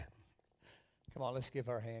Come on, let's give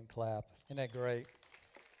her a hand clap. Isn't that great?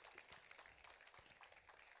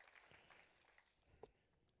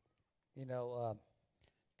 You know,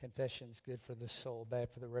 confession's good for the soul, bad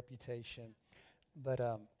for the reputation. But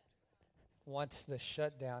once the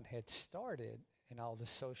shutdown had started and all the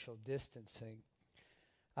social distancing,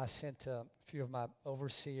 I sent a few of my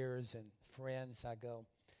overseers and friends, I go,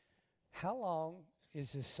 how long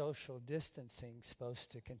is this social distancing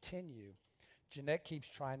supposed to continue? Jeanette keeps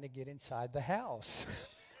trying to get inside the house.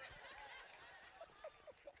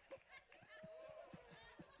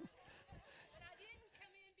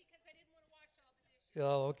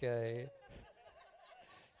 Oh, okay.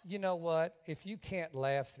 You know what? If you can't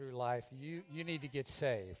laugh through life, you need to get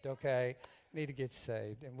saved, okay? Need to get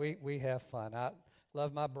saved. And we have fun. I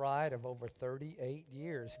love my bride of over 38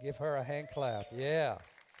 years. Give her a hand clap. Yeah.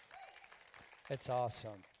 That's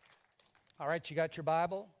awesome. All right, you got your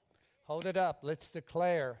Bible? Hold it up. Let's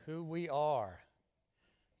declare who we are.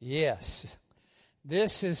 Yes.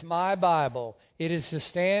 This is my Bible. It is the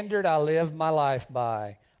standard I live my life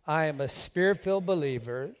by. I am a spirit-filled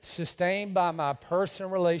believer, sustained by my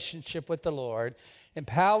personal relationship with the Lord,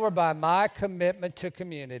 empowered by my commitment to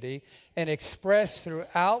community, and expressed through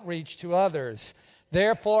outreach to others.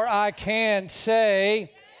 Therefore, I can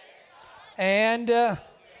say, and, man,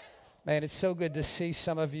 it's so good to see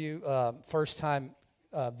some of you first time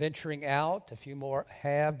venturing out. A few more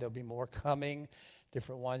have. There'll be more coming.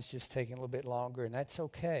 Different ones just taking a little bit longer, and that's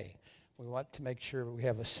okay. We want to make sure we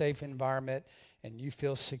have a safe environment and you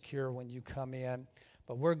feel secure when you come in.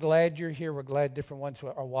 But we're glad you're here. We're glad different ones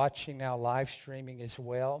are watching now, live streaming as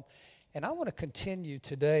well. And I want to continue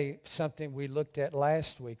today something we looked at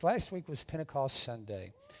last week. Last week was Pentecost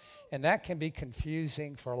Sunday, and that can be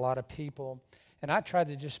confusing for a lot of people. And I tried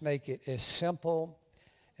to just make it as simple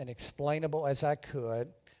and explainable as I could.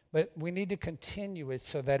 But we need to continue it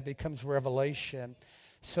so that it becomes revelation,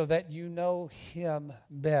 so that you know Him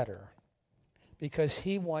better. Because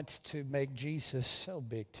He wants to make Jesus so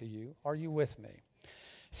big to you. Are you with me?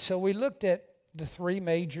 So we looked at the three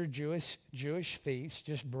major Jewish feasts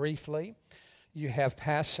just briefly. You have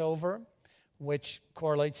Passover, which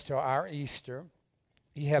correlates to our Easter.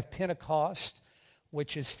 You have Pentecost,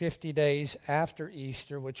 which is 50 days after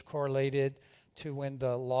Easter, which correlated to when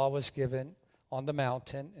the law was given on the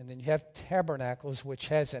mountain. And then you have Tabernacles, which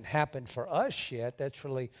hasn't happened for us yet. That's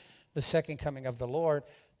really the second coming of the Lord.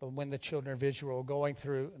 But when the children of Israel were going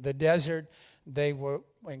through the desert, they were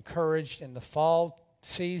encouraged in the fall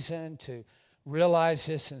season to realize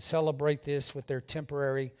this and celebrate this with their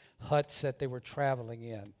temporary huts that they were traveling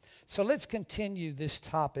in. So let's continue this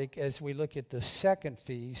topic as we look at the second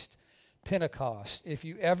feast, Pentecost. If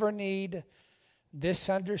you ever need this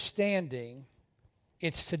understanding,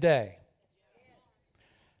 it's today.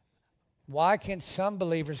 Why can some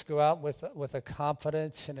believers go out with a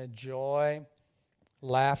confidence and a joy,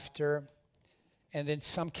 laughter, and then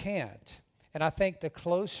some can't? And I think the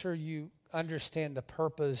closer you understand the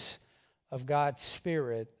purpose of God's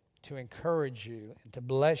Spirit to encourage you and to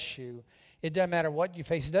bless you, it doesn't matter what you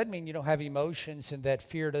face. It doesn't mean you don't have emotions and that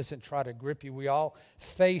fear doesn't try to grip you. We all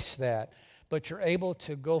face that. But you're able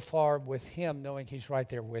to go far with Him knowing He's right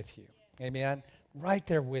there with you. Amen? Right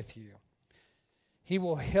there with you. He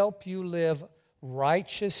will help you live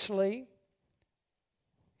righteously,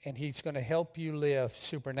 and He's going to help you live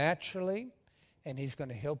supernaturally, and He's going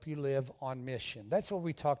to help you live on mission. That's what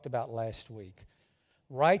we talked about last week.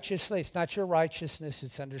 Righteously, it's not your righteousness,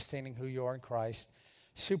 it's understanding who you are in Christ.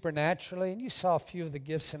 Supernaturally, and you saw a few of the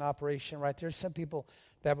gifts in operation right there. Some people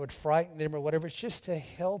that would frighten them or whatever. It's just to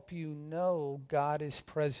help you know God is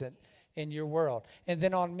present in your world. And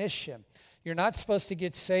then on mission, you're not supposed to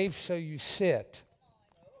get saved so you sit.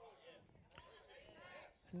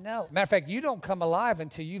 No. Matter of fact, you don't come alive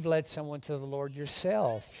until you've led someone to the Lord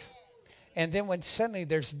yourself. And then when suddenly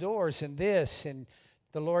there's doors and this, and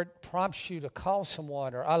the Lord prompts you to call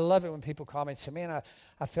someone, or I love it when people call me and say, man,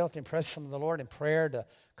 I felt impressed from the Lord in prayer to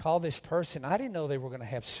call this person. I didn't know they were going to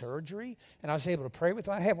have surgery, and I was able to pray with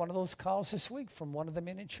them. I had one of those calls this week from one of the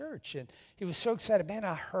men in church, and he was so excited. Man,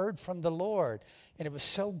 I heard from the Lord, and it was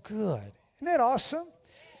so good. Isn't that awesome?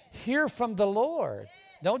 Hear from the Lord.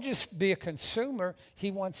 Don't just be a consumer.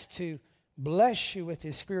 He wants to bless you with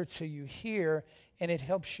His Spirit so you hear, and it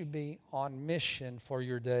helps you be on mission for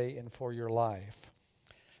your day and for your life.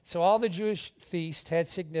 So all the Jewish feasts had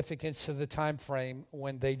significance to the time frame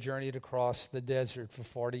when they journeyed across the desert for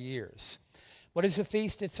 40 years. What is a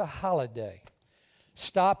feast? It's a holiday.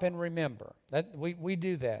 Stop and remember. We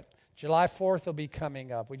do that. July 4th will be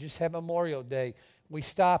coming up. We just had Memorial Day. We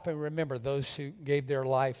stop and remember those who gave their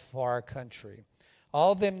life for our country.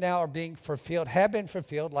 All of them now are being fulfilled, have been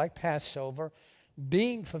fulfilled, like Passover.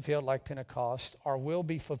 being fulfilled like Pentecost, or will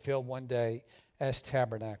be fulfilled one day as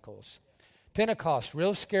tabernacles. Pentecost,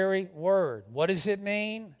 real scary word. What does it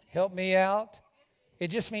mean? Help me out. It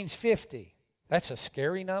just means 50. That's a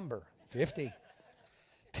scary number, 50.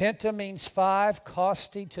 Penta means 5,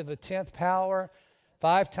 costi to the 10th power.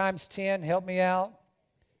 5 times 10, help me out.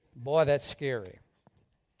 Boy, that's scary.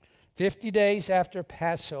 50 days after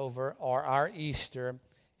Passover, or our Easter,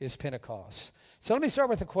 is Pentecost. So let me start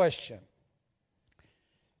with a question.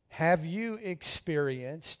 Have you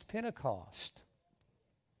experienced Pentecost?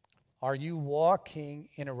 Are you walking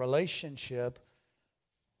in a relationship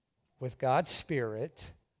with God's Spirit,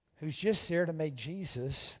 who's just there to make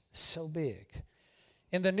Jesus so big?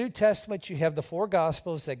 In the New Testament, you have the 4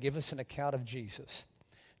 Gospels that give us an account of Jesus.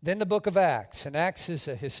 Then the book of Acts, and Acts is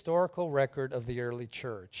a historical record of the early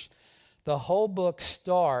church. The whole book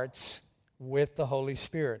starts with the Holy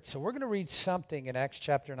Spirit. So we're going to read something in Acts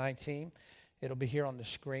chapter 19. It'll be here on the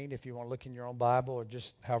screen if you want to look in your own Bible or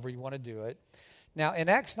just however you want to do it. Now, in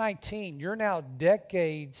Acts 19, you're now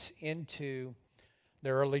decades into the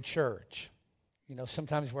early church. You know,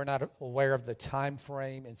 sometimes we're not aware of the time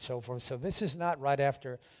frame and so forth. So this is not right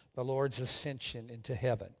after the Lord's ascension into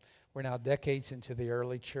heaven. We're now decades into the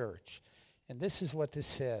early church. And this is what this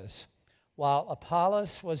says. While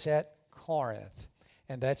Apollos was at Corinth,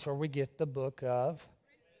 and that's where we get the book of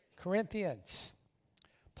Corinthians,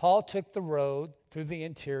 Paul took the road through the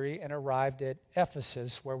interior and arrived at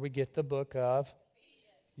Ephesus, where we get the book of.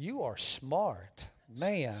 You are smart.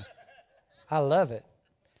 Man, I love it.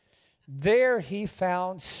 There he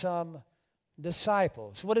found some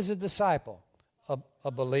disciples. What is a disciple?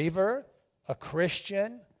 A believer, a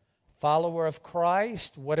Christian, follower of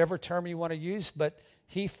Christ, whatever term you want to use, but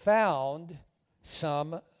he found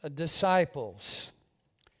some disciples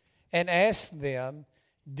and asked them,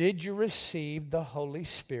 did you receive the Holy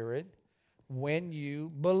Spirit when you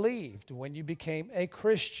believed, when you became a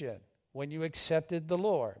Christian, when you accepted the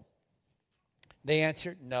Lord? They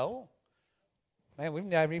answered, no. Man, we've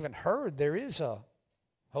never even heard there is a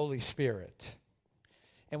Holy Spirit.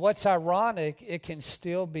 And what's ironic, it can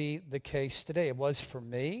still be the case today. It was for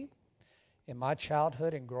me in my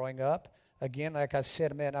childhood and growing up. Again, like I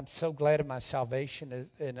said, man, I'm so glad of my salvation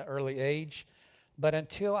in an early age. But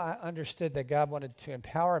until I understood that God wanted to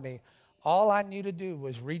empower me, all I knew to do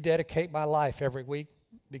was rededicate my life every week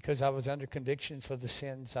because I was under convictions for the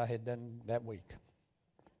sins I had done that week.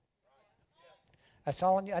 That's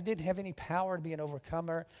all I knew. I didn't have any power to be an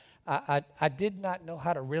overcomer. I did not know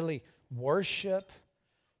how to really worship.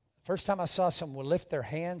 First time I saw someone lift their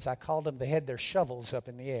hands, I called them, they had their shovels up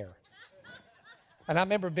in the air. And I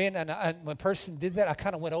remember when a person did that, I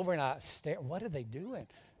kind of went over and I stared, what are they doing?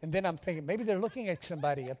 And then I'm thinking, maybe they're looking at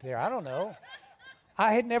somebody up there. I don't know.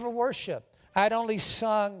 I had never worshiped. I'd only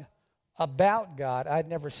sung about God. I'd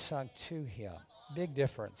never sung to him. Big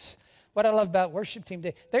difference. What I love about worship team,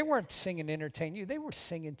 they weren't singing to entertain you. They were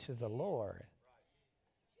singing to the Lord.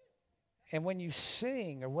 And when you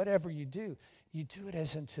sing or whatever you do it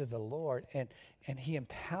as unto the Lord. And he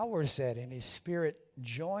empowers that, and his Spirit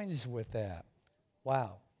joins with that.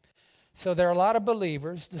 Wow. So there are a lot of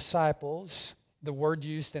believers, disciples, the word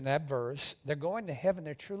used in that verse. They're going to heaven.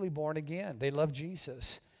 They're truly born again. They love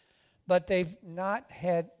Jesus. But they've not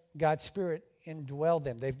had God's Spirit indwell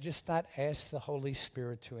them. They've just not asked the Holy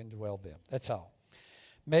Spirit to indwell them. That's all.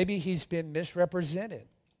 Maybe he's been misrepresented.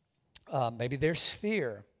 Maybe there's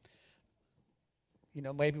fear. You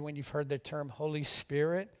know, maybe when you've heard the term Holy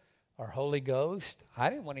Spirit or Holy Ghost, I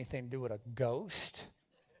didn't want anything to do with a ghost.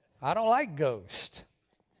 I don't like ghosts.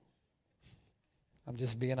 I'm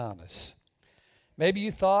just being honest. Maybe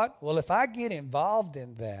you thought, well, if I get involved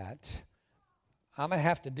in that, I'm going to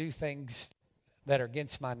have to do things that are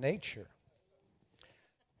against my nature.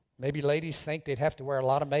 Maybe ladies think they'd have to wear a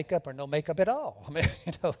lot of makeup or no makeup at all. I mean,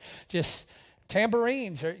 just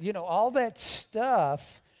tambourines or, all that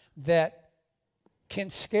stuff that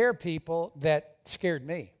can scare people that scared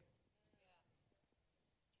me.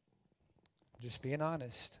 Just being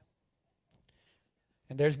honest.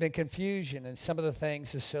 And there's been confusion in some of the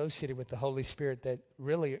things associated with the Holy Spirit that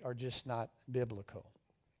really are just not biblical.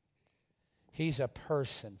 He's a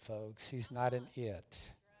person, folks. He's not an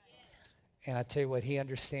it. And I tell you what, he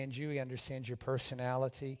understands you. He understands your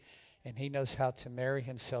personality. And he knows how to marry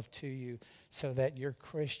himself to you so that your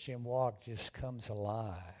Christian walk just comes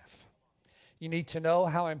alive. You need to know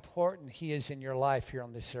how important he is in your life here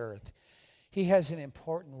on this earth. He has an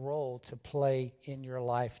important role to play in your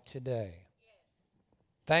life today.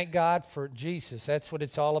 Thank God for Jesus. That's what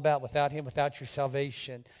it's all about. Without him, without your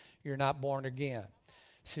salvation, you're not born again.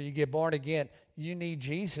 So you get born again. You need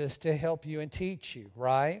Jesus to help you and teach you,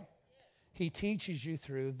 right? He teaches you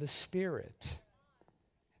through the Spirit.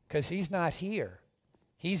 Because He's not here.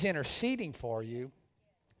 He's interceding for you.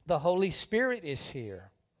 The Holy Spirit is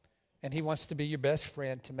here. And He wants to be your best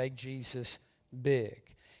friend to make Jesus big.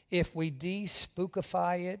 If we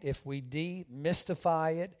de-spookify it, if we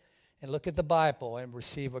demystify it, and look at the Bible and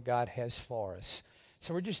receive what God has for us.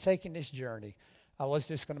 So we're just taking this journey. I was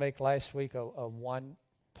just going to make last week a one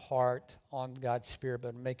part on God's Spirit, but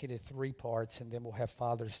I'm making it 3 parts, and then we'll have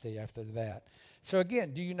Father's Day after that. So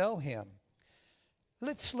again, do you know Him?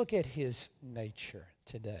 Let's look at His nature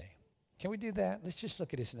today. Can we do that? Let's just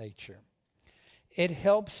look at His nature. It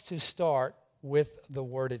helps to start with the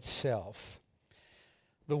Word itself.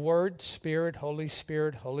 The word Spirit,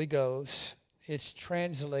 Holy Ghost, it's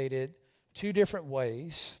translated 2 different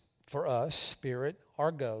ways for us, Spirit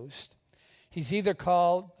or Ghost. He's either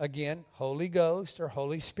called, again, Holy Ghost or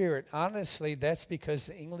Holy Spirit. Honestly, that's because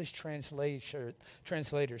the English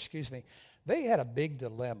translator, they had a big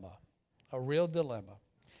dilemma, a real dilemma.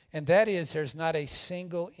 And that is there's not a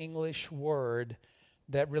single English word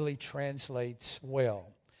that really translates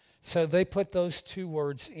well. So they put those 2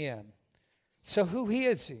 words in. So who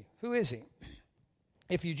is He? Who is He?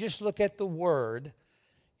 If you just look at the word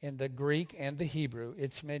in the Greek and the Hebrew,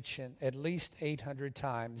 it's mentioned at least 800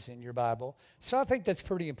 times in your Bible. So I think that's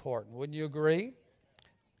pretty important. Wouldn't you agree?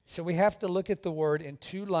 So we have to look at the word in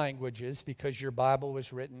 2 languages because your Bible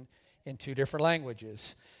was written in 2 different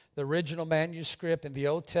languages. The original manuscript in the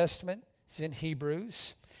Old Testament is in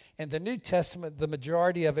Hebrews. And the New Testament, the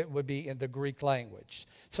majority of it would be in the Greek language.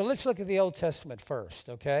 So let's look at the Old Testament first,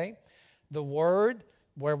 okay? The word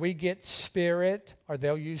where we get Spirit, or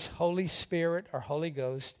they'll use Holy Spirit or Holy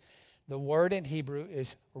Ghost, the word in Hebrew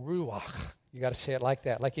is ruach. You got to say it like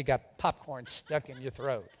that, like you got popcorn stuck in your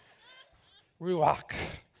throat. Ruach.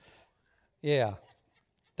 Yeah.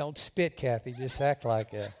 Don't spit, Kathy. Just act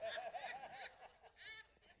like it.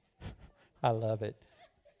 I love it.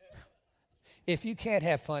 If you can't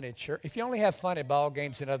have fun at church, if you only have fun at ball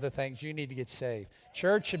games and other things, you need to get saved.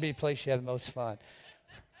 Church should be a place you have the most fun.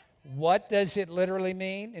 What does it literally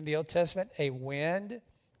mean in the Old Testament? A wind,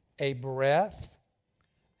 a breath,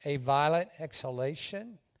 a violent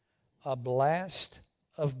exhalation, a blast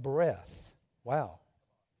of breath. Wow.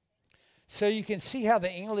 So you can see how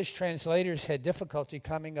the English translators had difficulty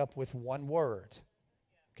coming up with one word.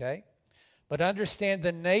 Okay? But understand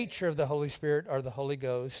the nature of the Holy Spirit or the Holy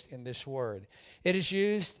Ghost in this word. It is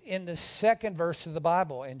used in the 2nd verse of the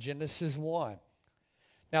Bible in Genesis 1.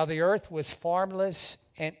 Now the earth was formless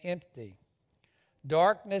and empty.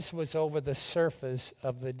 Darkness was over the surface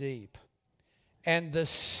of the deep. And the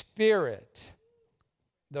Spirit,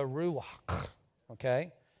 the Ruach,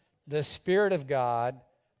 okay, the Spirit of God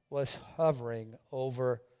was hovering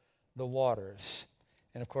over the waters.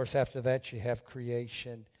 And of course, after that, you have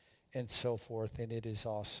creation and so forth, and it is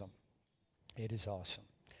awesome. It is awesome.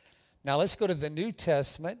 Now let's go to the New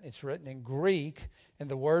Testament. It's written in Greek, and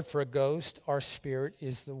the word for a ghost or spirit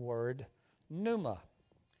is the word pneuma.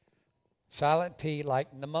 Silent P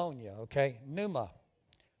like pneumonia, okay? Pneuma.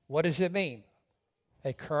 What does it mean?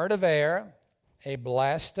 A current of air, a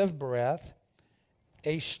blast of breath,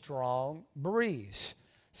 a strong breeze.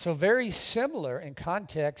 So very similar in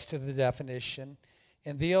context to the definition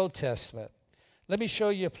in the Old Testament. Let me show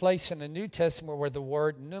you a place in the New Testament where the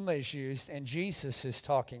word pneuma is used, and Jesus is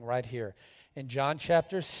talking right here. In John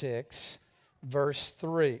chapter 6, verse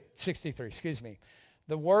 63.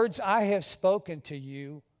 The words I have spoken to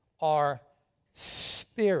you are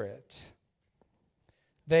spirit.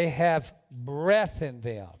 They have breath in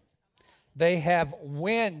them. They have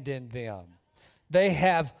wind in them. They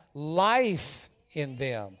have life in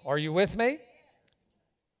them. Are you with me?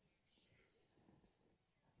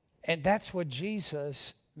 And that's what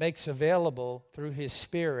Jesus makes available through His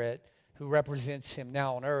Spirit, who represents Him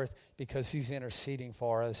now on earth because He's interceding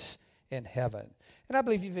for us in heaven. And I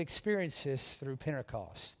believe you've experienced this through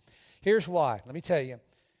Pentecost. Here's why. Let me tell you.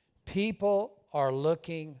 People are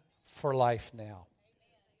looking for life now.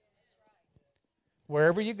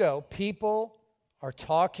 Wherever you go, people are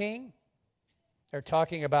talking. They're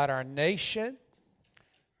talking about our nation.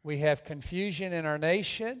 We have confusion in our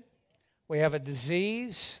nation. We have a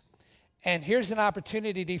disease. And here's an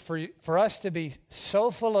opportunity for us to be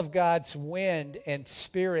so full of God's wind and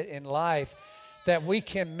spirit in life that we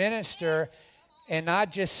can minister and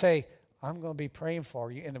not just say, I'm going to be praying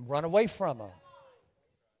for you, and then run away from them.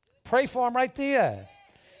 Pray for them right there.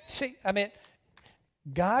 See,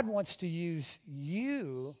 God wants to use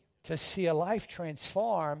you to see a life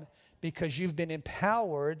transform because you've been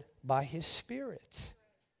empowered by His Spirit.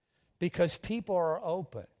 Because people are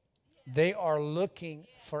open. They are looking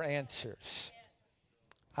for answers.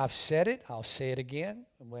 I've said it. I'll say it again.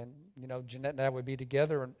 When, Jeanette and I would be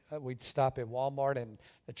together and we'd stop at Walmart and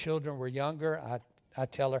the children were younger, I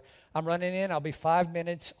tell her, I'm running in. I'll be 5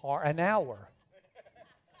 minutes or an hour.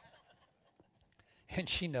 And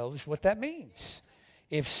she knows what that means.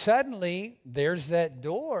 If suddenly there's that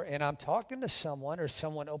door and I'm talking to someone or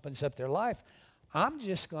someone opens up their life, I'm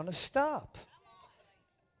just going to stop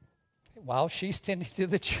while she's tending to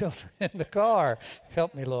the children in the car.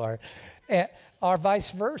 Help me, Lord. Or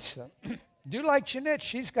vice versa. Do like Jeanette.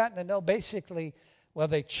 She's gotten to know basically, well,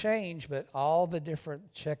 they change, but all the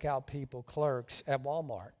different checkout people, clerks at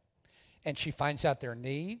Walmart. And she finds out their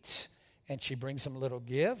needs, and she brings them little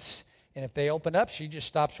gifts. And if they open up, she just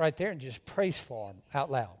stops right there and just prays for them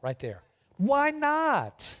out loud, right there. Why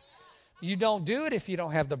not? You don't do it if you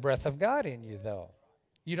don't have the breath of God in you, though.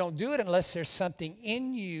 You don't do it unless there's something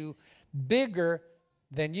in you bigger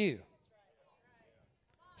than you.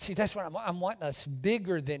 See, that's what I'm wanting us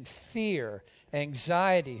bigger than fear,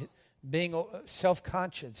 anxiety, being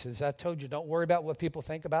self-conscious. As I told you, don't worry about what people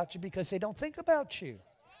think about you because they don't think about you.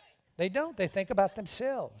 They don't. They think about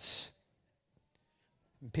themselves.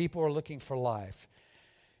 And people are looking for life.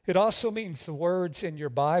 It also means the words in your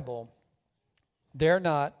Bible, they're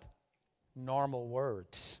not normal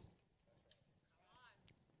words.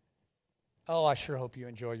 Oh, I sure hope you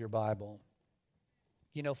enjoy your Bible.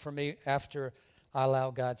 For me, after I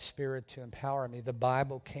allowed God's Spirit to empower me, the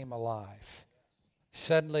Bible came alive.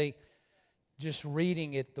 Suddenly, just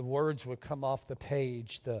reading it, the words would come off the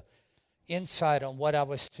page, the insight on what I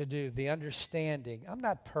was to do, the understanding. I'm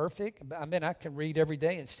not perfect. I can read every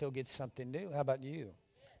day and still get something new. How about you?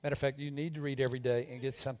 Matter of fact, you need to read every day and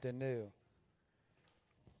get something new.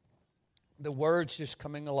 The words just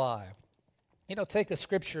coming alive. Take a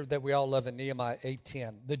scripture that we all love in Nehemiah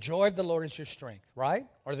 8:10. The joy of the Lord is your strength, right?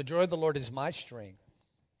 Or the joy of the Lord is my strength.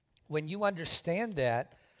 When you understand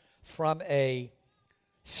that from a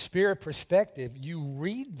spirit perspective, you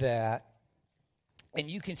read that and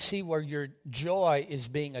you can see where your joy is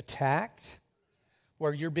being attacked,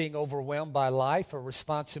 where you're being overwhelmed by life or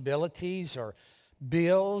responsibilities or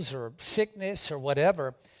bills or sickness or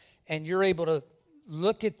whatever, and you're able to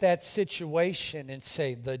look at that situation and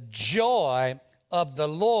say, the joy of the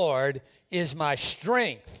Lord is my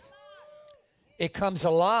strength. It comes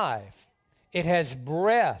alive. It has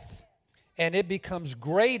breath. And it becomes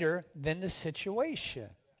greater than the situation.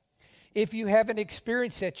 If you haven't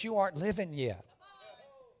experienced that, you aren't living yet.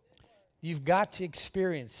 You've got to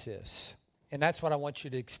experience this. And that's what I want you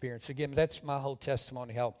to experience. Again, that's my whole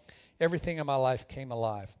testimony, how everything in my life came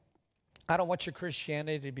alive. I don't want your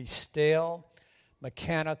Christianity to be stale,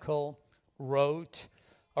 mechanical, rote,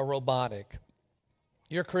 or robotic.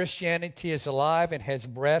 Your Christianity is alive and has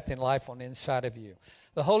breath and life on the inside of you.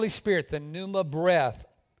 The Holy Spirit, the pneuma breath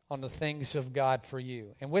on the things of God for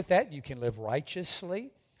you. And with that, you can live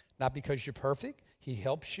righteously, not because you're perfect. He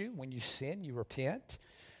helps you. When you sin, you repent.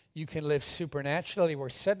 You can live supernaturally where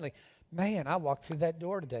suddenly, man, I walked through that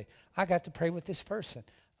door today. I got to pray with this person.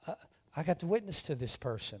 I got to witness to this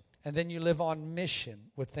person. And then you live on mission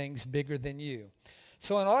with things bigger than you.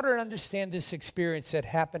 So in order to understand this experience that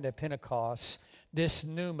happened at Pentecost, this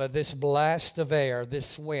pneuma, this blast of air,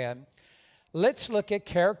 this wind, let's look at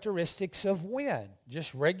characteristics of wind,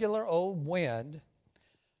 just regular old wind,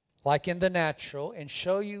 like in the natural, and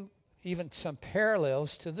show you even some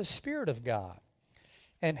parallels to the Spirit of God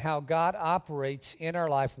and how God operates in our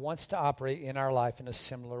life, wants to operate in our life in a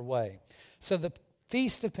similar way. So the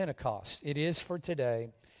Feast of Pentecost, it is for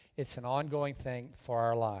today. It's an ongoing thing for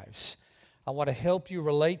our lives. I want to help you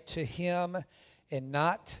relate to Him and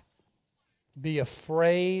not be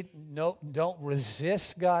afraid. No, don't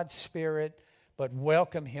resist God's Spirit, but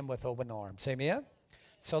welcome Him with open arms. Amen?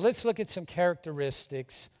 So let's look at some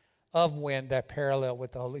characteristics of wind that parallel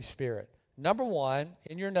with the Holy Spirit. Number one,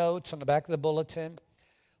 in your notes on the back of the bulletin,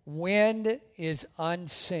 wind is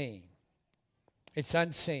unseen. It's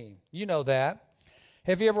unseen. You know that.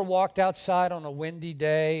 Have you ever walked outside on a windy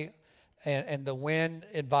day and the wind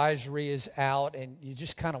advisory is out and you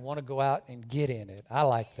just kind of want to go out and get in it? I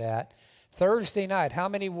like that. Thursday night, how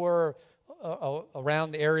many were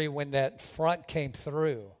around the area when that front came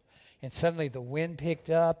through? And suddenly the wind picked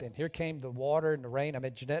up and here came the water and the rain.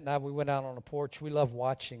 Jeanette and I, we went out on a porch. We love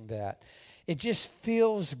watching that. It just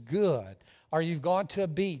feels good. Or you've gone to a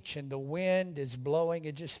beach and the wind is blowing.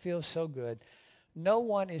 It just feels so good. No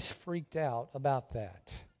one is freaked out about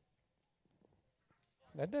that.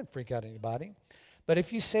 That doesn't freak out anybody. But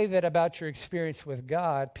if you say that about your experience with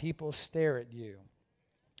God, people stare at you.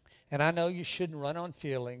 And I know you shouldn't run on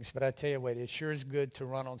feelings, but I tell you what, it sure is good to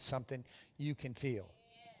run on something you can feel.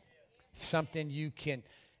 Something you can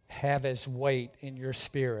have as weight in your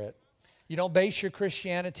spirit. You don't base your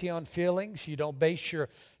Christianity on feelings. You don't base your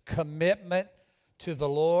commitment to the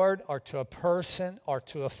Lord or to a person or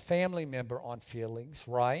to a family member on feelings,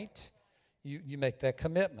 right? You make that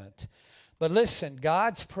commitment. But listen,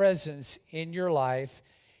 God's presence in your life,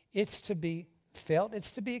 it's to be felt,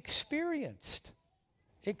 it's to be experienced.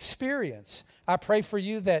 Experience. I pray for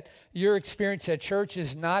you that your experience at church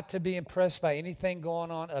is not to be impressed by anything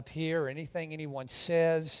going on up here or anything anyone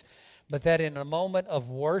says, but that in a moment of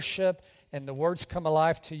worship and the words come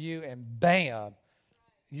alive to you and bam,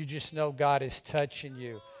 you just know God is touching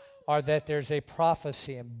you. Or that there's a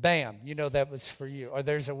prophecy and bam, you know that was for you. Or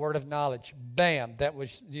there's a word of knowledge, bam, that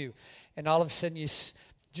was you. And all of a sudden you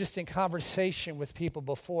just in conversation with people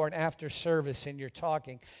before and after service and you're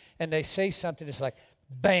talking and they say something, it's like,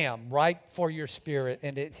 bam, right for your spirit,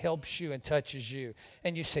 and it helps you and touches you.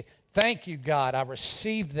 And you say, thank you, God, I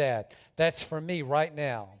received that. That's for me right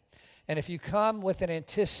now. And if you come with an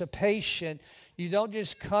anticipation, you don't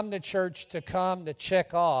just come to church to come to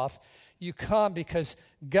check off. You come because,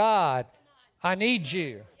 God, I need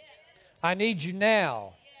you. I need you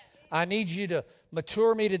now. I need you to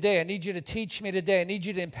mature me today. I need you to teach me today. I need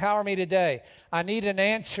you to empower me today. I need an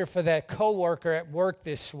answer for that coworker at work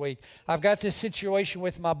this week. I've got this situation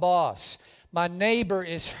with my boss. My neighbor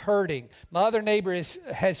is hurting. My other neighbor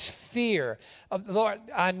has fear. Lord,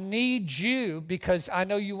 I need you because I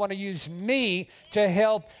know you want to use me to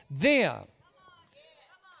help them.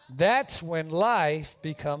 That's when life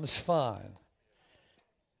becomes fun.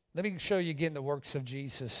 Let me show you again the works of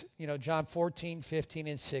Jesus. You know, John 14, 15,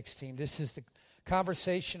 and 16. This is the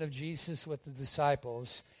conversation of Jesus with the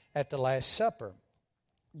disciples at the Last Supper,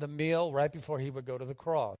 the meal right before he would go to the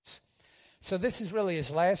cross. So this is really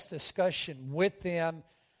his last discussion with them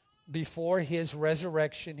before his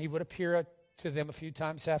resurrection. He would appear to them a few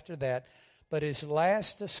times after that, but his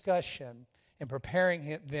last discussion in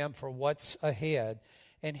preparing them for what's ahead.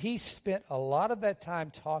 And he spent a lot of that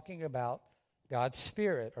time talking about God's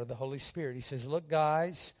Spirit or the Holy Spirit. He says, look,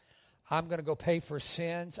 guys, I'm going to go pay for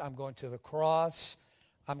sins. I'm going to the cross.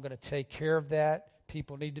 I'm going to take care of that.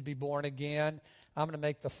 People need to be born again. I'm going to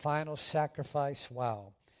make the final sacrifice.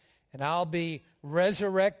 Wow. And I'll be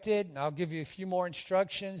resurrected, and I'll give you a few more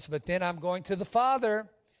instructions, but then I'm going to the Father.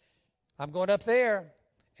 I'm going up there,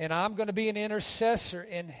 and I'm going to be an intercessor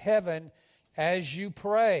in heaven as you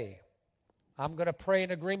pray. I'm going to pray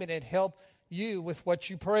in agreement and help you with what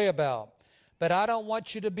you pray about. But I don't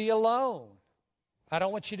want you to be alone. I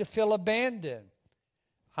don't want you to feel abandoned.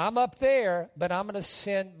 I'm up there, but I'm going to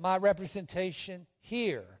send my representation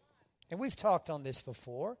here. And we've talked on this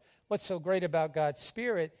before. What's so great about God's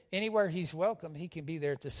Spirit, anywhere he's welcome, he can be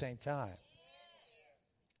there at the same time.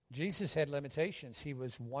 Jesus had limitations. He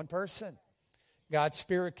was one person. God's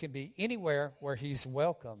Spirit can be anywhere where he's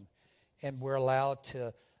welcome, and we're allowed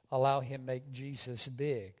to allow him make Jesus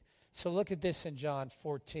big. So look at this in John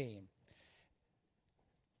 14.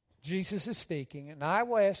 Jesus is speaking, and I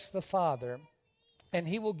will ask the Father, and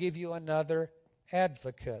he will give you another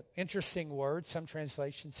advocate. Interesting word. Some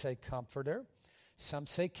translations say comforter. Some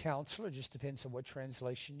say counselor. It just depends on what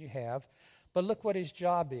translation you have. But look what his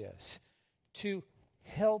job is. To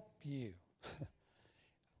help you.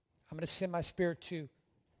 I'm going to send my Spirit to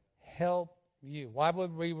help you. Why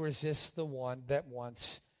would we resist the one that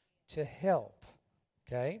wants to help?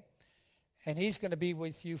 Okay? And he's going to be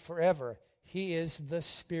with you forever. He is the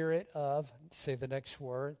Spirit of, say the next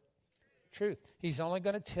word, truth. He's only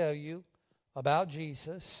going to tell you about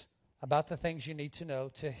Jesus, about the things you need to know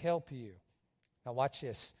to help you. Now watch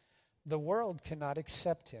this. The world cannot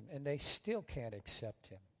accept him, and they still can't accept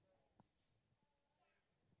him.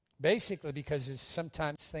 Basically because it's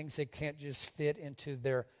sometimes things that can't just fit into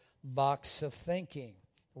their box of thinking.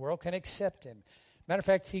 The world can accept him. Matter of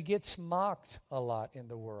fact, he gets mocked a lot in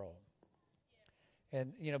the world.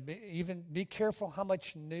 And, you know, be careful how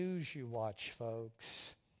much news you watch,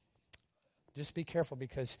 folks. Just be careful,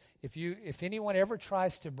 because if anyone ever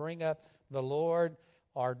tries to bring up the Lord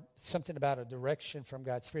or something about a direction from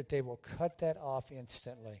God's Spirit, they will cut that off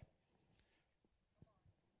instantly.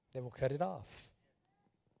 They will cut it off.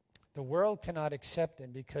 The world cannot accept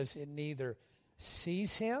him because it neither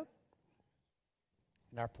sees him,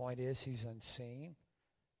 and our point is he's unseen.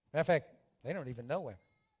 Matter of fact, they don't even know him.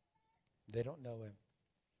 They don't know him.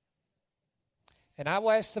 And I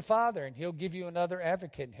will ask the Father, and he'll give you another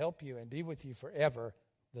advocate and help you and be with you forever,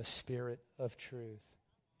 the Spirit of truth.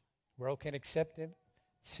 The world can't accept him,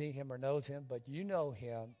 see him, or knows him, but you know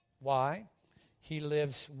him. Why? He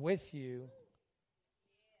lives with you,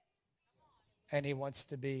 and he wants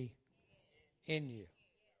to be in you.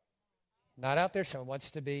 Not out there, so he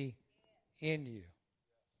wants to be in you.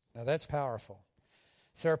 Now that's powerful.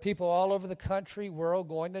 So there are people all over the country, world,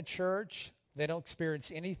 going to church. They don't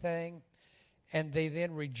experience anything, and they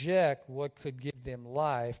then reject what could give them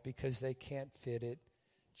life because they can't fit it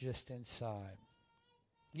just inside.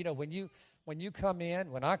 You know, when you come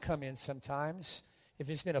in, when I come in sometimes, if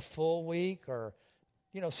it's been a full week or,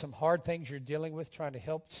 you know, some hard things you're dealing with, trying to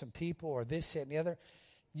help some people or this, that, and the other,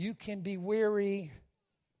 you can be weary.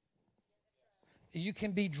 You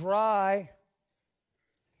can be dry.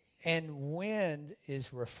 And wind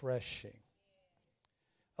is refreshing.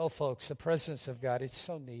 Oh, folks, the presence of God, it's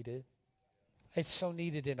so needed. It's so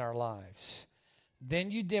needed in our lives.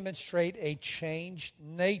 Then you demonstrate a changed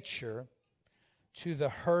nature to the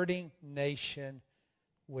hurting nation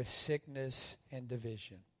with sickness and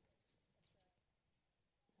division.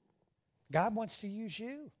 God wants to use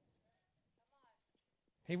you.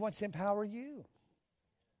 He wants to empower you.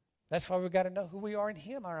 That's why we've got to know who we are in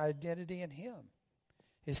Him, our identity in Him.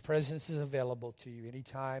 His presence is available to you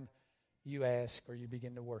anytime you ask or you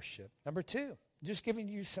begin to worship. Number 2, just giving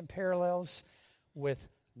you some parallels with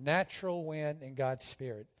natural wind and God's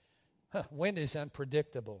Spirit. Wind is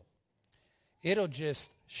unpredictable. It'll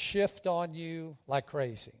just shift on you like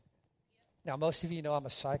crazy. Now, most of you know I'm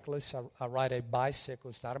a cyclist. I ride a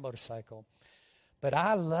bicycle. It's not a motorcycle. But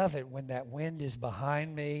I love it when that wind is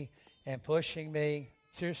behind me and pushing me.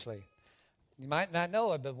 Seriously. You might not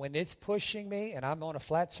know it, but when it's pushing me and I'm on a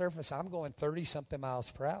flat surface, I'm going 30-something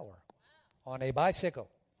miles per hour on a bicycle.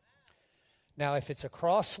 Now, if it's a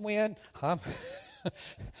crosswind, I'm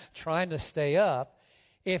trying to stay up.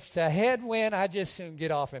 If it's a headwind, I just soon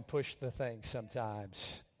get off and push the thing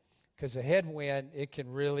sometimes. Because a headwind, it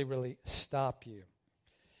can really, really stop you.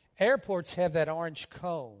 Airports have that orange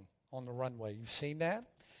cone on the runway. You've seen that?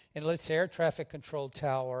 And it lets the air traffic control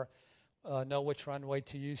tower know which runway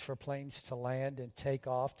to use for planes to land and take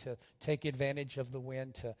off, to take advantage of the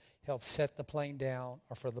wind to help set the plane down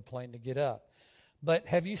or for the plane to get up. But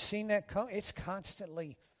have you seen that cone? It's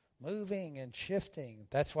constantly moving and shifting.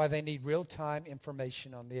 That's why they need real-time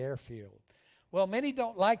information on the airfield. Well, many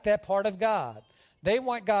don't like that part of God. They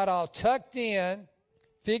want God all tucked in,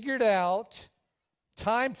 figured out,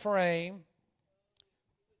 time frame,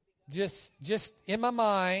 just in my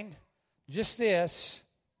mind, just this,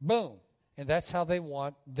 boom. And that's how they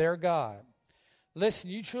want their God. Listen,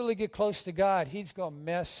 you truly get close to God, He's going to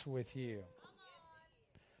mess with you.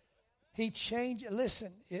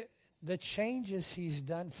 The changes He's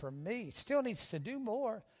done for me, still needs to do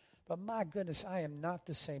more. But my goodness, I am not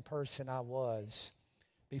the same person I was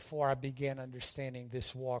before I began understanding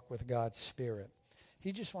this walk with God's Spirit.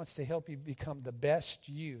 He just wants to help you become the best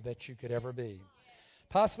you that you could ever be.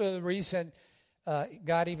 Possibly the reason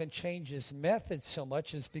God even changes methods so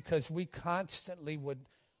much is because we constantly would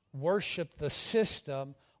worship the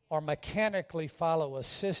system or mechanically follow a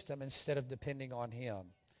system instead of depending on Him.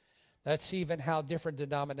 That's even how different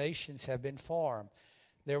denominations have been formed.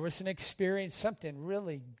 There was an experience, something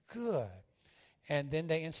really good, and then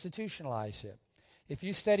they institutionalize it. If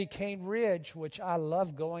you study Cane Ridge, which I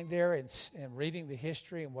love going there and reading the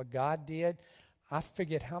history and what God did, I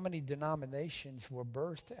forget how many denominations were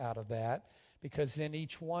birthed out of that, because then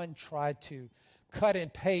each one tried to cut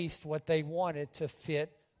and paste what they wanted to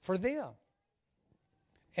fit for them.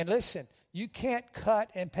 And listen, you can't cut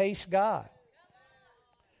and paste God.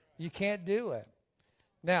 You can't do it.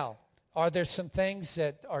 Now, are there some things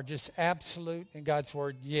that are just absolute in God's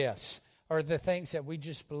Word? Yes. Are there things that we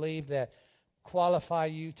just believe that qualify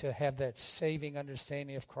you to have that saving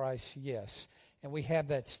understanding of Christ? Yes. And we have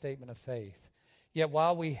that statement of faith. Yet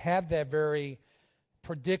while we have that very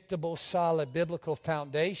predictable, solid biblical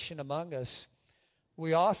foundation among us,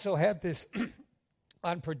 we also have this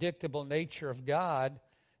unpredictable nature of God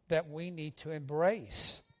that we need to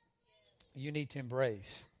embrace. You need to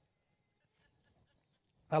embrace.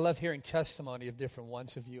 I love hearing testimony of different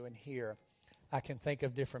ones of you in here. I can think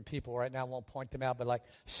of different people right now. I won't point them out, but like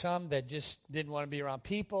some that just didn't want to be around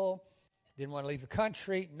people, didn't want to leave the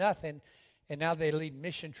country, nothing, and now they lead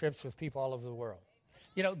mission trips with people all over the world.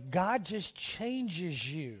 You know, God just changes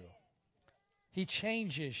you. He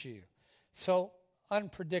changes you. So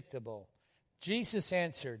unpredictable. Jesus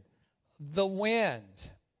answered, the wind.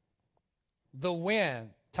 The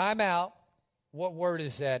wind. Time out. What word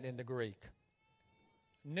is that in the Greek?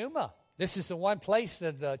 Pneuma. This is the one place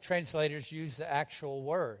that the translators use the actual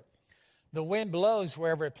word. The wind blows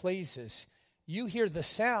wherever it pleases. You hear the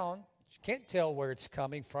sound. You can't tell where it's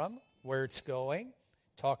coming from, where it's going.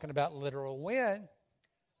 Talking about literal wind.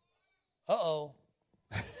 Uh-oh.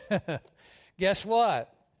 Guess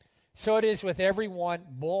what? So it is with everyone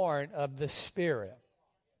born of the Spirit.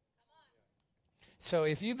 So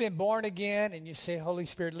if you've been born again and you say, Holy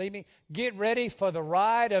Spirit, lead me, get ready for the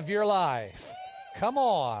ride of your life. Come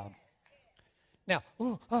on. Now,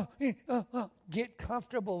 get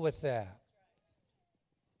comfortable with that.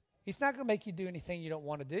 He's not going to make you do anything you don't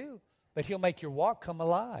want to do, but he'll make your walk come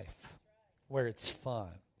alive where it's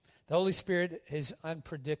fun. The Holy Spirit is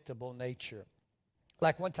unpredictable nature.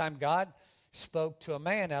 Like one time God spoke to a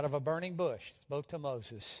man out of a burning bush, spoke to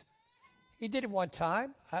Moses. He did it one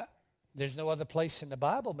time. There's no other place in the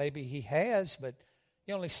Bible. Maybe he has, but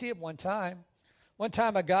you only see it one time. One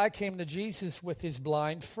time a guy came to Jesus with his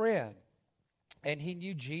blind friend, and he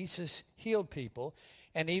knew Jesus healed people,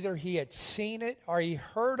 and either he had seen it or he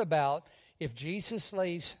heard about if Jesus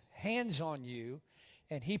lays hands on you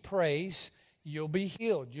and he prays, you'll be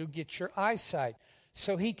healed. You'll get your eyesight.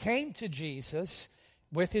 So he came to Jesus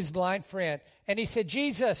with his blind friend, and he said,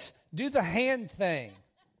 Jesus, do the hand thing.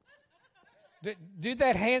 Do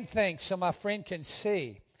that hand thing so my friend can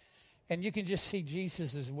see. And you can just see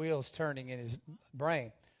Jesus' wheels turning in his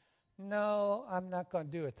brain. No, I'm not going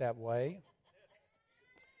to do it that way.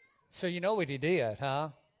 So you know what he did, huh?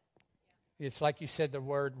 It's like you said the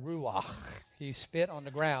word ruach. He spit on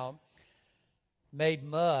the ground, made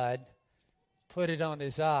mud, put it on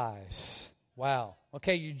his eyes. Wow.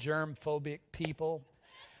 Okay, you germ-phobic people.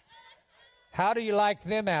 How do you like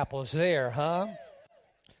them apples there, huh?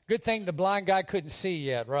 Good thing the blind guy couldn't see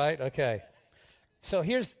yet, right? Okay. So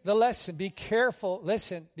here's the lesson. Be careful.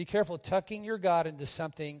 Listen, be careful tucking your God into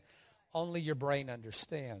something only your brain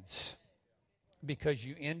understands, because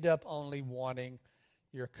you end up only wanting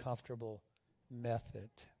your comfortable method.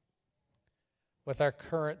 With our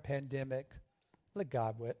current pandemic, let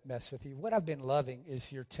God mess with you. What I've been loving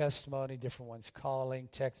is your testimony, different ones calling,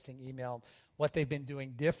 texting, email, what they've been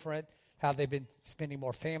doing different, how they've been spending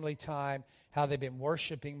more family time, how they've been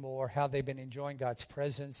worshiping more, how they've been enjoying God's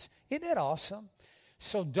presence. Isn't that awesome?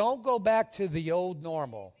 So don't go back to the old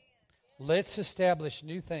normal. Let's establish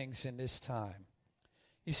new things in this time.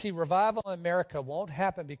 You see, revival in America won't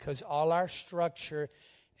happen because all our structure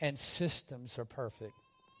and systems are perfect.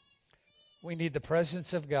 We need the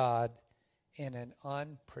presence of God in an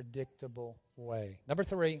unpredictable way. Number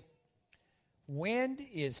 3, wind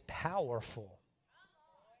is powerful.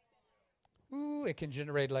 Ooh, it can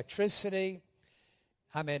generate electricity.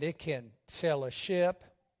 I mean, it can sail a ship.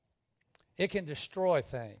 It can destroy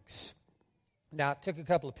things. Now, I took a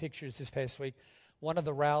couple of pictures this past week. One of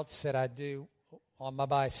the routes that I do on my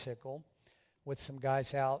bicycle with some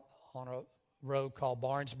guys out on a road called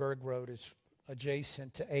Barnesburg Road is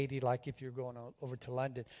adjacent to 80, like if you're going over to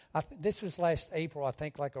London. This was last April, I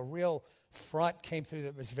think, like a real front came through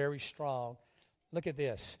that was very strong. Look at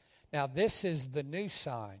this. Now, this is the new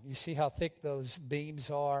sign. You see how thick those beams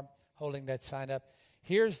are holding that sign up?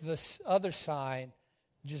 Here's this other sign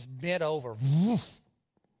just bent over.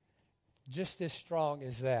 Just as strong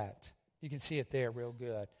as that. You can see it there real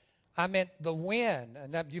good. I meant the wind.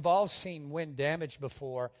 And you've all seen wind damage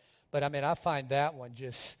before, but I mean, I find that one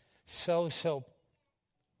just so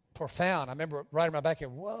profound. I remember riding my back here,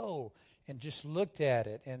 whoa, and just looked at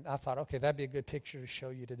it. And I thought, okay, that'd be a good picture to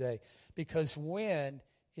show you today. Because wind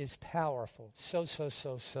is powerful. So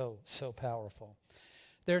powerful.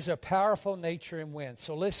 There's a powerful nature in wind.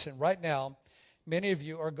 So listen, right now, many of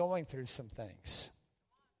you are going through some things.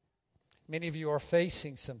 Many of you are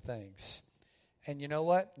facing some things. And you know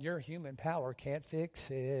what? Your human power can't fix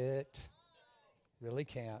it. Really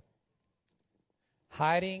can't.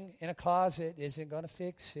 Hiding in a closet isn't going to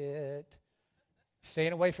fix it.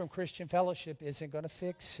 Staying away from Christian fellowship isn't going to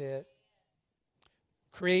fix it.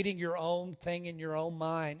 Creating your own thing in your own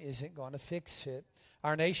mind isn't going to fix it.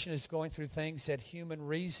 Our nation is going through things that human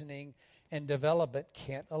reasoning and development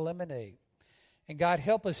can't eliminate. And God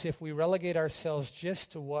help us if we relegate ourselves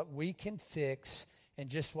just to what we can fix and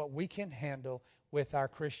just what we can handle with our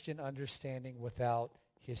Christian understanding without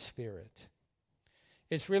His Spirit.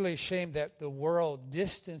 It's really a shame that the world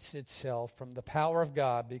distanced itself from the power of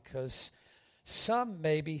God because some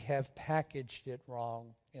maybe have packaged it wrong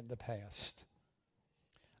in the past.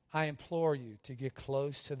 I implore you to get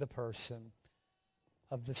close to the person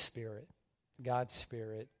of the Spirit, God's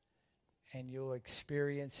Spirit, and you'll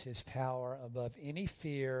experience His power above any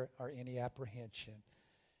fear or any apprehension.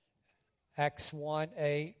 Acts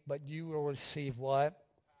 1:8, but you will receive what?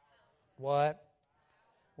 What?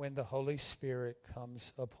 When the Holy Spirit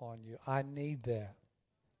comes upon you. I need that.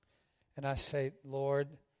 And I say, Lord,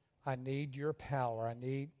 I need your power. I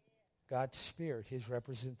need God's Spirit, His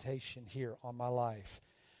representation here on my life.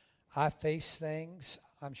 I face things,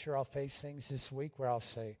 I'm sure I'll face things this week where I'll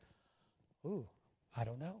say, ooh, I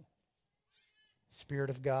don't know. Spirit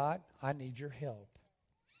of God, I need your help.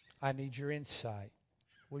 I need your insight.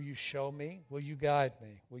 Will you show me? Will you guide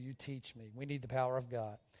me? Will you teach me? We need the power of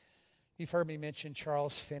God. You've heard me mention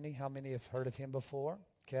Charles Finney. How many have heard of him before?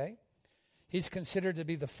 Okay. He's considered to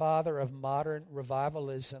be the father of modern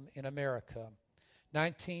revivalism in America.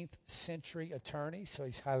 19th century attorney, so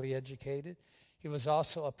he's highly educated. He was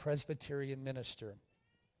also a Presbyterian minister.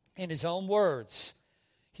 In his own words,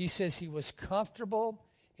 he says he was comfortable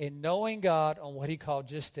in knowing God on what he called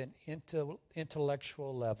just an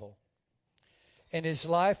intellectual level. And his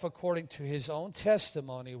life, according to his own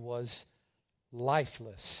testimony, was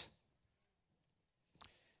lifeless.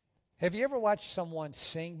 Have you ever watched someone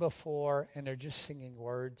sing before and they're just singing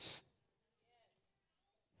words?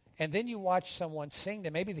 And then you watch someone sing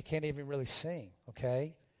that maybe they can't even really sing,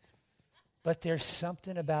 okay? But there's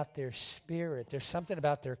something about their spirit. There's something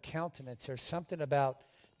about their countenance. There's something about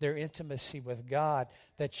their intimacy with God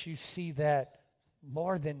that you see that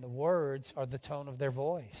more than the words or the tone of their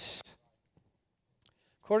voice.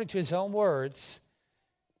 According to his own words,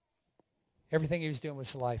 everything he was doing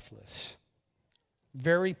was lifeless.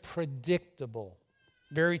 Very predictable,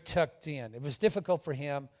 very tucked in. It was difficult for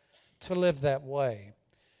him to live that way.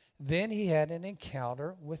 Then he had an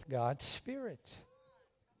encounter with God's Spirit.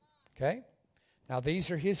 Okay? Now these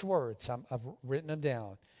are his words. I've written them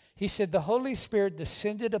down. He said, the Holy Spirit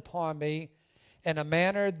descended upon me in a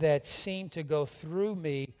manner that seemed to go through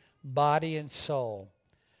me, body and soul.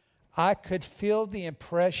 I could feel the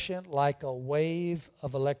impression like a wave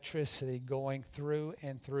of electricity going through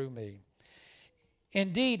and through me.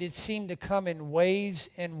 Indeed, it seemed to come in waves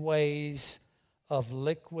and waves of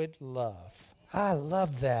liquid love. I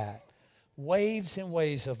love that. Waves and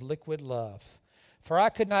waves of liquid love. For I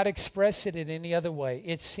could not express it in any other way.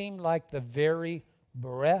 It seemed like the very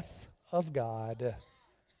breath of God.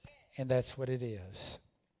 And that's what it is.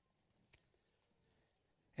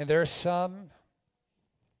 And there are some,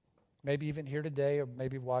 maybe even here today or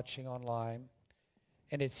maybe watching online,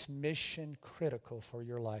 and it's mission critical for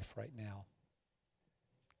your life right now.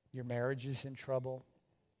 Your marriage is in trouble.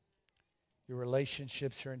 Your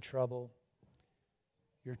relationships are in trouble.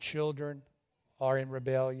 Your children are in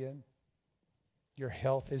rebellion. Your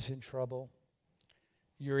health is in trouble.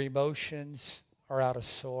 Your emotions are out of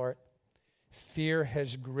sort. Fear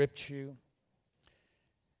has gripped you.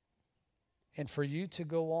 And for you to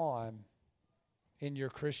go on in your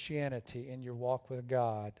Christianity, in your walk with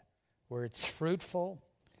God, where it's fruitful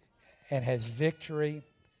and has victory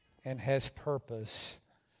and has purpose,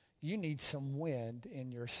 you need some wind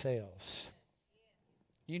in your sails.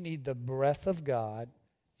 You need the breath of God.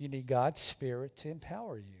 You need God's Spirit to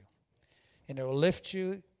empower you. And it will lift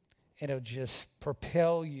you, and it will just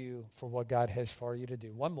propel you for what God has for you to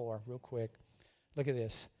do. One more, real quick. Look at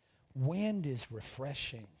this. Wind is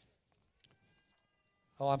refreshing.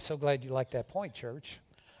 Oh, I'm so glad you like that point, church.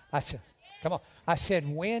 I said, come on. I said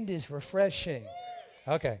wind is refreshing.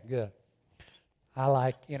 Okay, good. I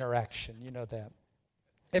like interaction. You know that.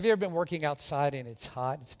 Have you ever been working outside and it's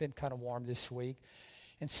hot? It's been kind of warm this week.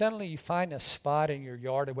 And suddenly you find a spot in your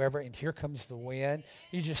yard or wherever, and here comes the wind.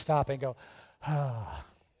 You just stop and go, ah.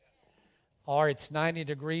 Or it's 90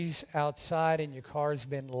 degrees outside and your car's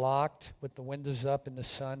been locked with the windows up in the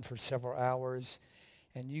sun for several hours.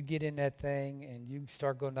 And you get in that thing and you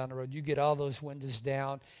start going down the road. You get all those windows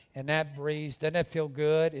down, and that breeze, doesn't that feel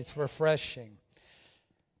good? It's refreshing.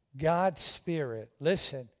 God's Spirit,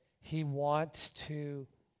 listen, He wants to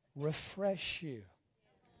refresh you.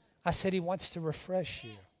 I said He wants to refresh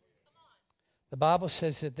you. The Bible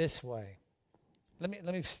says it this way.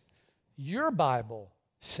 Your Bible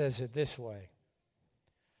says it this way.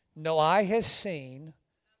 No eye has seen,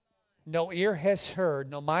 no ear has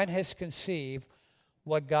heard, no mind has conceived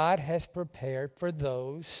what God has prepared for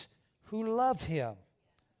those who love Him.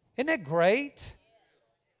 Isn't that great?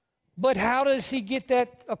 But how does He get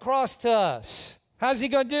that across to us? How's He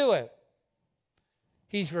going to do it?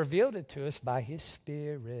 He's revealed it to us by His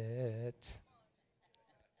Spirit.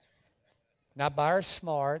 Not by our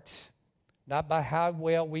smarts, not by how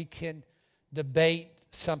well we can debate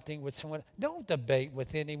something with someone. Don't debate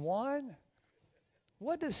with anyone.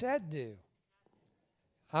 What does that do?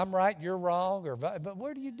 I'm right, you're wrong, but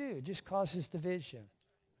what do? It just causes division.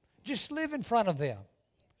 Just live in front of them.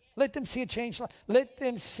 Let them see a changed life. Let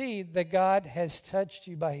them see that God has touched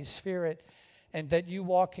you by His Spirit, and that you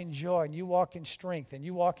walk in joy, and you walk in strength, and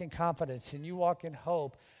you walk in confidence, and you walk in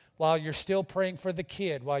hope while you're still praying for the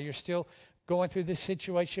kid, while you're still going through this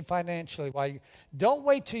situation financially. Don't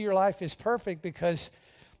wait till your life is perfect, because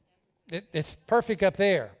it's perfect up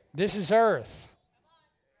there. This is earth.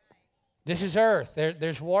 This is earth.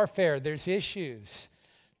 There's warfare. There's issues.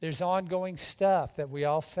 There's ongoing stuff that we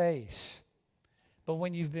all face. But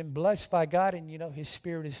when you've been blessed by God and you know His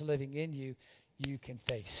Spirit is living in you, you can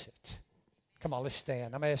face it. Come on, let's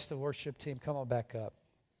stand. I'm going to ask the worship team, come on back up.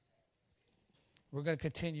 We're going to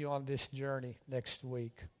continue on this journey next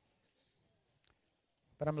week.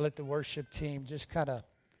 But I'm going to let the worship team just kind of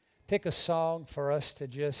pick a song for us to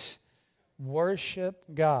just worship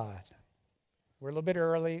God. We're a little bit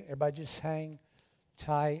early. Everybody just hang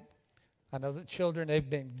tight. I know the children, they've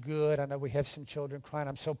been good. I know we have some children crying.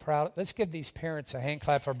 I'm so proud. Let's give these parents a hand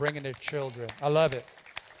clap for bringing their children. I love it.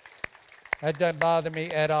 That doesn't bother me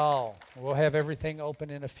at all. We'll have everything open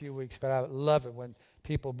in a few weeks, but I love it when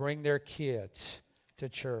people bring their kids to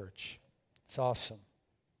church. It's awesome.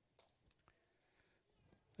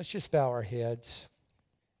 Let's just bow our heads.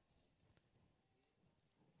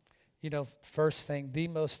 You know, first thing, the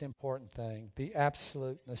most important thing, the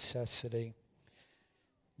absolute necessity.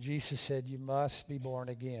 Jesus said, you must be born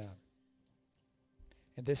again.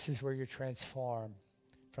 And this is where you're transformed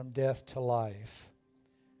from death to life.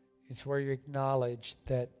 It's where you acknowledge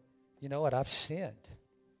that, you know what, I've sinned.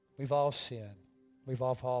 We've all sinned. We've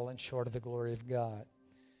all fallen short of the glory of God.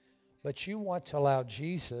 But you want to allow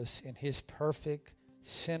Jesus in His perfect,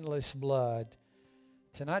 sinless blood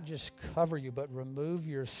to not just cover you, but remove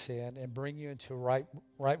your sin and bring you into right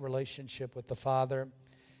relationship with the Father,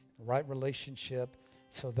 right relationship,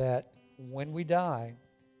 so that when we die,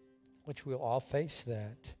 which we'll all face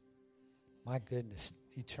that, my goodness,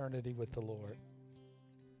 eternity with the Lord.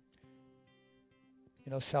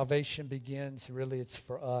 You know, salvation begins, really, it's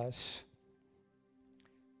for us,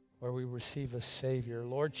 where we receive a Savior.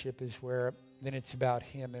 Lordship is where then it's about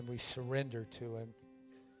Him and we surrender to Him.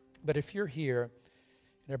 But if you're here,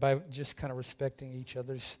 and everybody just kind of respecting each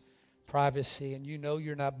other's privacy, and you know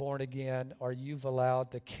you're not born again, or you've allowed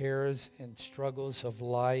the cares and struggles of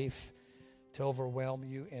life to overwhelm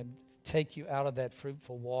you and take you out of that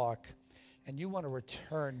fruitful walk, and you want to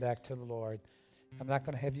return back to the Lord, I'm not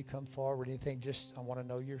going to have you come forward or anything. Just, I want to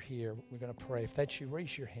know you're here. We're going to pray. If that's you,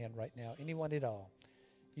 raise your hand right now. Anyone at all.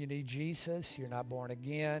 You need Jesus. You're not born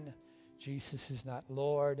again. Jesus is not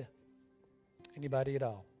Lord. Anybody at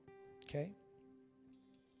all? Okay?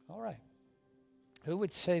 All right. Who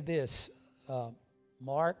would say this?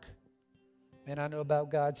 Mark, man, I know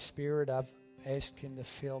about God's Spirit. I've asked Him to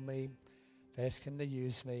fill me. I've asked Him to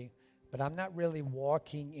use me. But I'm not really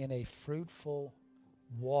walking in a fruitful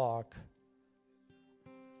walk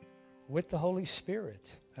with the Holy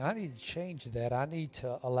Spirit. And I need to change that. I need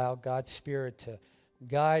to allow God's Spirit to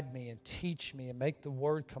guide me and teach me and make the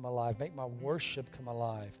Word come alive, make my worship come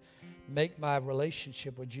alive, make my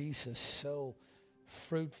relationship with Jesus so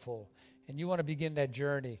fruitful. And you want to begin that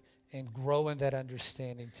journey and grow in that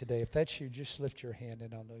understanding today. If that's you, just lift your hand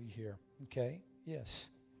and I'll know you're here. Okay? Yes.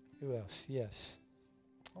 Who else? Yes.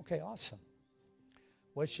 Okay, awesome.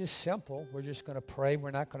 Well, it's just simple. We're just going to pray.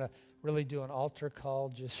 We're not going to really do an altar call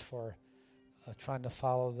just for trying to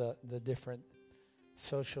follow the different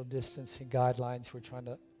social distancing guidelines. We're trying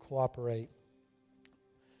to cooperate.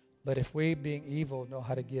 But if we, being evil, know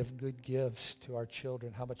how to give good gifts to our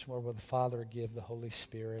children, how much more will the Father give the Holy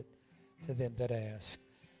Spirit to them that ask?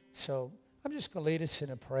 So I'm just going to lead us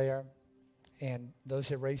in a prayer. And those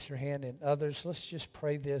that raise their hand and others, let's just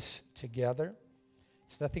pray this together.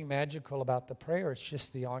 It's nothing magical about the prayer. It's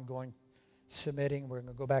just the ongoing submitting. We're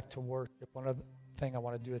going to go back to worship. One other thing I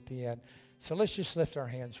want to do at the end. So let's just lift our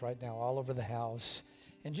hands right now all over the house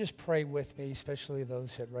and just pray with me, especially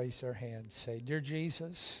those that raise their hands. Say, Dear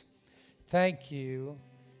Jesus, thank you.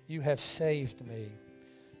 You have saved me.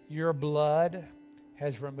 Your blood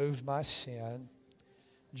has removed my sin.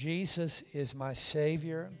 Jesus is my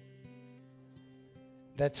Savior.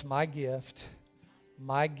 That's my gift.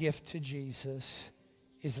 My gift to Jesus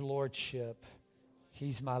is lordship.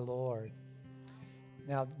 He's my Lord.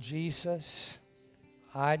 Now, Jesus,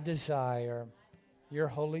 I desire your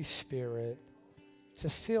Holy Spirit to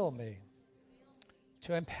fill me,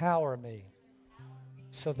 to empower me,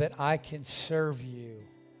 so that I can serve you,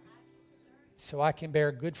 so I can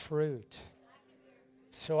bear good fruit,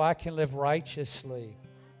 so I can live righteously,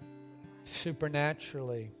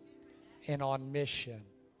 supernaturally, and on mission.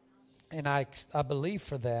 And I believe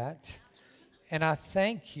for that. And I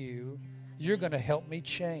thank you. You're going to help me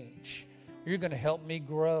change. You're going to help me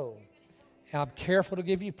grow. And I'm careful to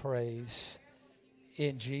give you praise.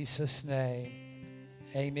 In Jesus' name,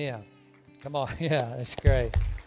 amen. Come on. Yeah, that's great.